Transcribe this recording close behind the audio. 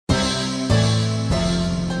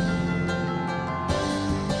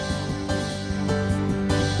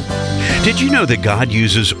Did you know that God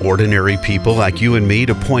uses ordinary people like you and me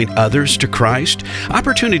to point others to Christ?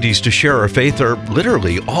 Opportunities to share our faith are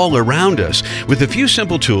literally all around us. With a few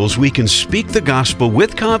simple tools, we can speak the gospel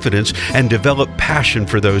with confidence and develop passion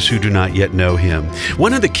for those who do not yet know Him.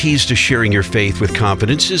 One of the keys to sharing your faith with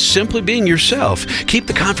confidence is simply being yourself. Keep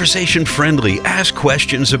the conversation friendly. Ask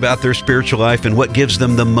questions about their spiritual life and what gives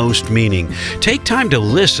them the most meaning. Take time to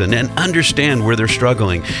listen and understand where they're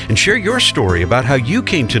struggling, and share your story about how you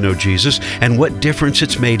came to know Jesus and what difference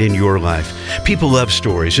it's made in your life. People love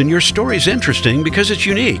stories, and your story is interesting because it's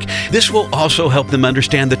unique. This will also help them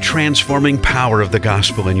understand the transforming power of the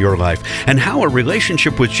gospel in your life and how a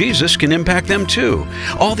relationship with Jesus can impact them too.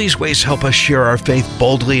 All these ways help us share our faith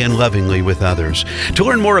boldly and lovingly with others. To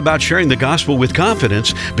learn more about sharing the gospel with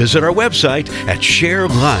confidence, visit our website at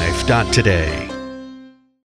sharelife.today.